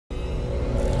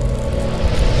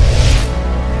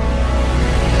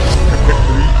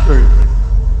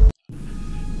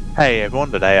Hey everyone,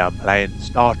 today I'm playing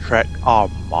Star Trek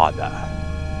Armada.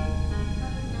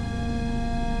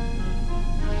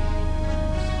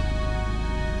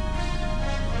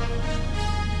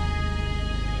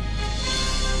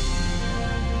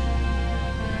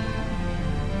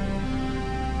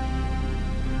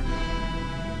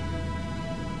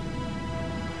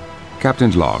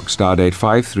 Captain's log, stardate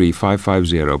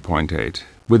 53550.8.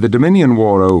 With the Dominion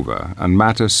War over and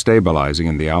matters stabilizing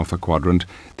in the Alpha Quadrant,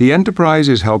 the Enterprise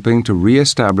is helping to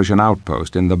re-establish an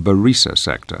outpost in the Barisa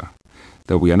sector.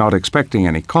 Though we are not expecting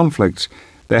any conflicts,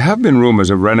 there have been rumors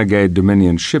of renegade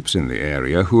Dominion ships in the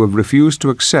area who have refused to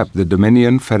accept the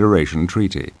Dominion-Federation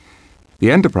Treaty.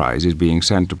 The Enterprise is being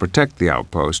sent to protect the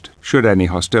outpost should any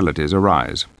hostilities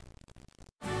arise.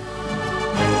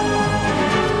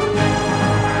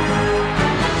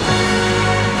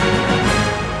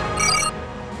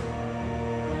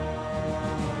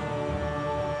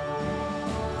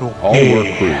 All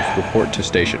work crews report to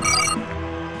station.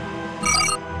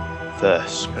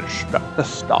 First, construct a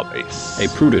starbase. A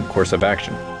prudent course of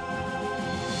action.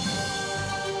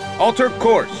 Alter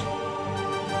course.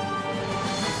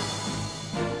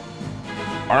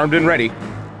 Armed and ready.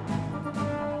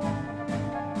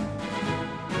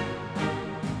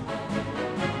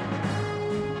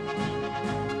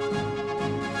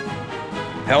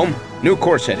 Helm, new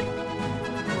course heading.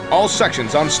 All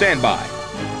sections on standby.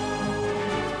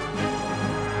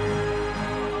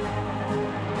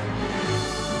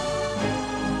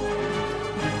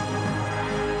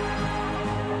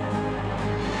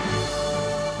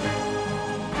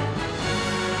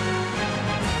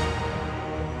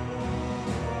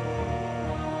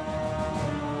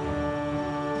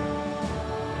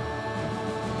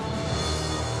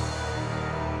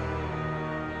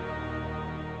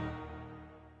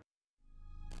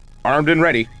 Armed and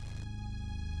ready.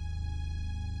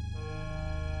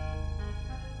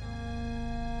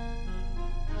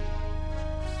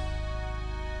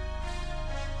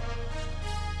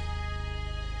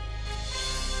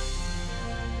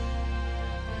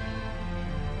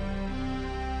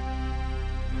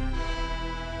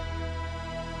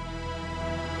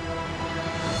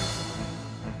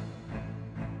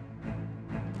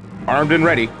 Armed and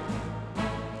ready.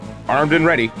 Armed and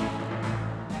ready.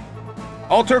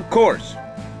 Alter course.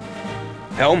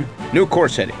 Helm, new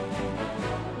course heading.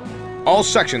 All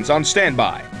sections on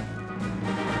standby.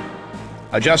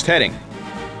 Adjust heading.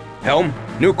 Helm,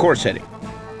 new course heading.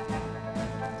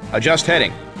 Adjust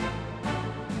heading.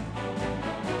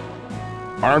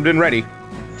 Armed and ready.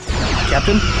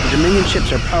 Captain, the Dominion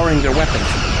ships are powering their weapons.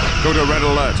 Go to red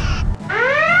alert.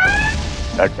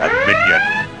 That's Dominion.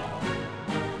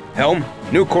 Helm,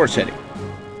 new course heading.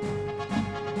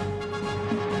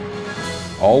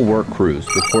 All work crews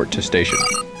report to station.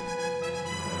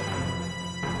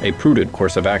 A prudent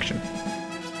course of action.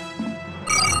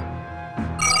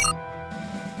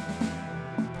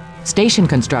 Station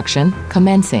construction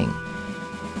commencing.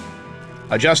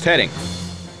 Adjust heading.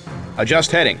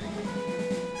 Adjust heading.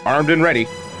 Armed and ready.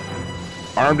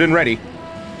 Armed and ready.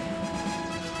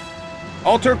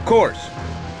 Alter course.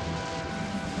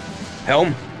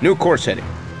 Helm, new course heading.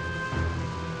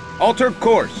 Alter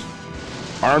course.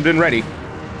 Armed and ready.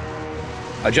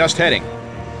 Adjust heading.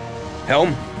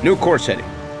 Helm, new course heading.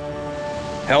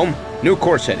 Helm, new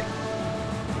course heading.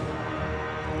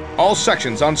 All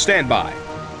sections on standby.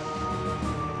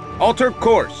 Alter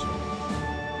course.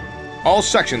 All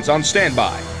sections on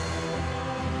standby.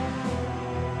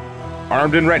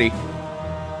 Armed and ready.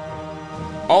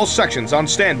 All sections on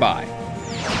standby.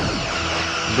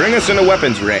 Bring us into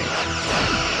weapons range.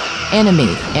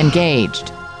 Enemy engaged.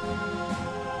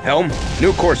 Helm,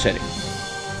 new course heading.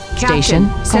 Station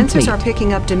Captain, sensors complete. are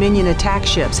picking up Dominion attack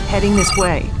ships heading this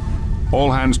way. All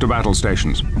hands to battle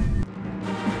stations.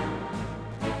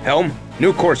 Helm,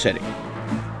 new course heading.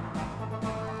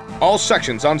 All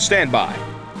sections on standby.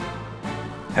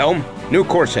 Helm, new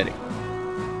course heading.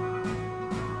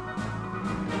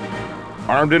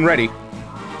 Armed and ready.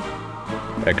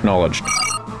 Acknowledged.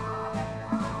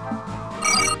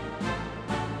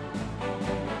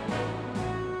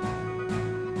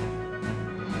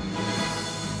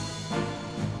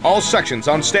 All sections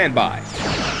on standby.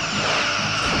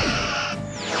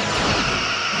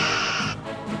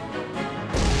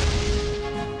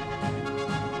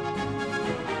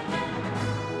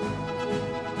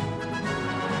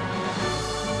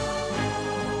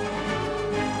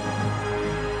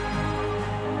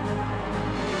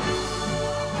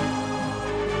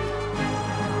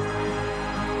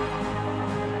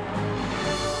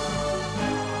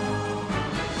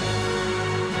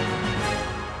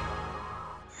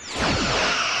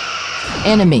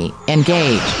 Enemy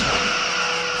engaged.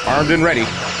 Armed and ready.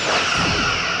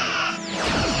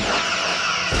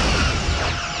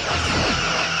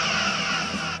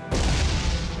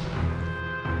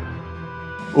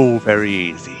 All very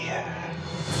easy.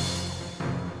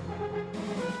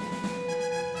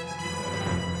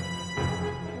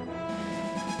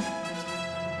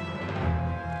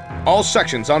 All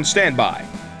sections on standby.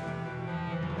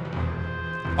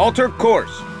 Alter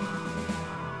course.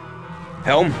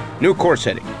 Helm, new course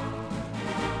heading.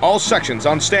 All sections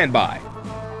on standby.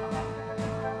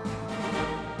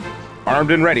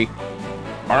 Armed and ready.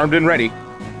 Armed and ready.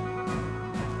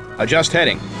 Adjust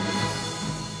heading.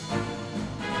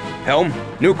 Helm,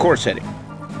 new course heading.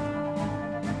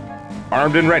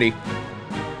 Armed and ready.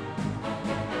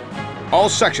 All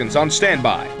sections on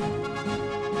standby.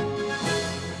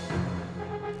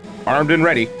 Armed and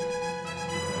ready.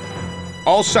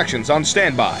 All sections on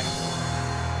standby.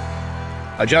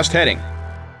 Adjust heading.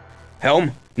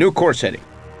 Helm, new course heading.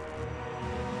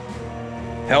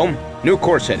 Helm, new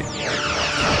course heading.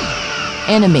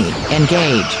 Enemy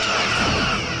engaged.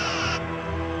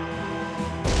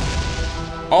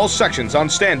 All sections on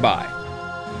standby.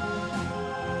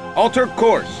 Alter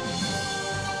course.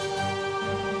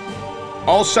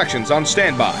 All sections on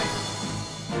standby.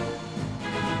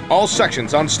 All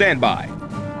sections on standby.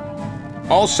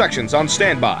 All sections on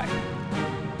standby.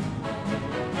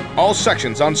 All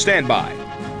sections on standby.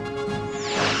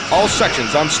 All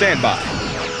sections on standby.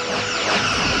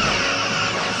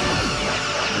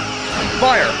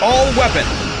 Fire all weapons.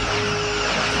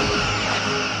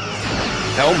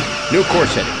 Helm, new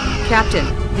course heading. Captain,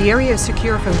 the area is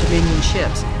secure from Dominion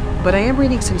ships, but I am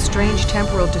reading some strange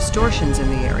temporal distortions in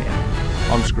the area.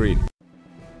 On screen.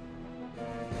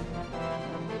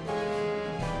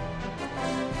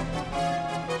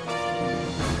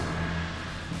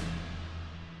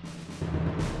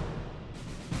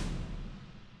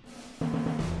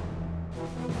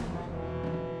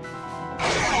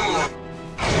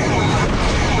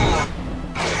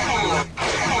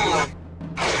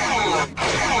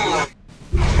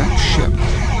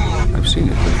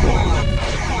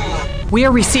 We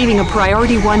are receiving a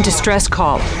Priority 1 distress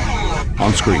call.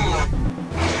 On screen.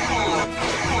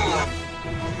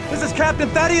 This is Captain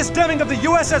Thaddeus Deming of the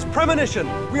USS Premonition.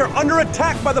 We are under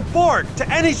attack by the Borg. To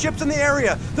any ships in the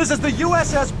area, this is the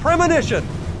USS Premonition.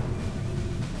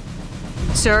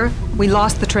 Sir, we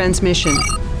lost the transmission.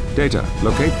 Data,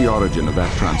 locate the origin of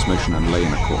that transmission and lay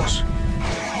in a course.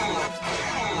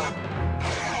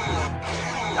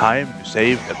 Time to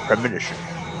save the Premonition.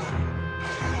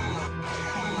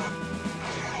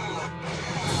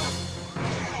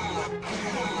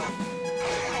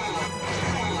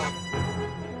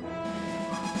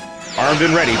 Armed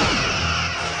and ready.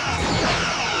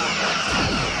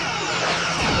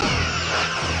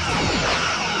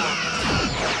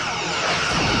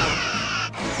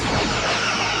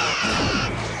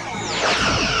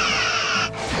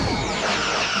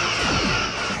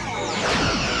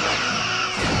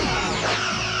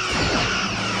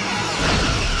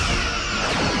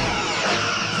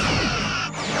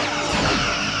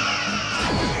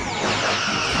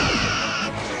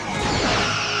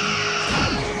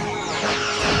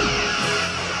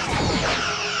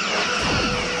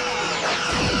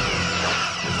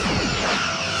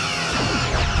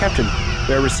 Captain,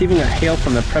 we are receiving a hail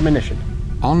from the Premonition.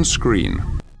 On screen.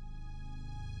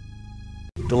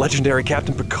 The legendary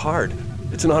Captain Picard.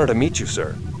 It's an honor to meet you,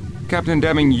 sir. Captain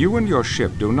Deming, you and your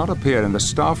ship do not appear in the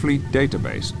Starfleet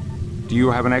database. Do you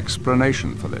have an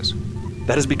explanation for this?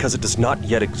 That is because it does not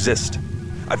yet exist.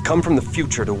 I've come from the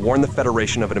future to warn the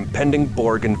Federation of an impending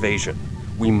Borg invasion.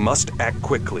 We must act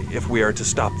quickly if we are to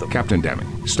stop them. Captain Deming,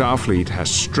 Starfleet has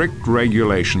strict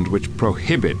regulations which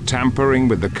prohibit tampering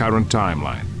with the current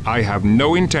timeline. I have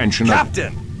no intention of...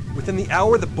 Captain! Within the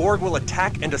hour, the Borg will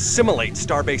attack and assimilate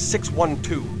Starbase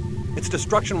 612. Its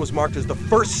destruction was marked as the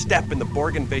first step in the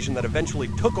Borg invasion that eventually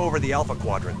took over the Alpha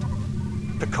Quadrant.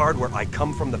 Picard, where I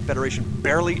come from, the Federation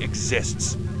barely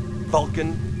exists.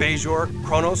 Vulcan, Bajor,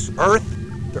 Kronos, Earth,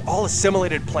 they're all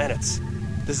assimilated planets.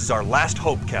 This is our last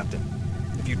hope, Captain.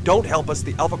 If you don't help us,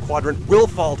 the Alpha Quadrant will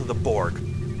fall to the Borg.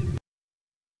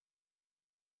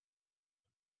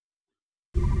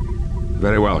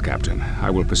 Very well, Captain.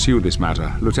 I will pursue this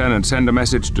matter. Lieutenant, send a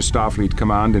message to Starfleet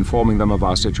Command informing them of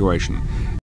our situation.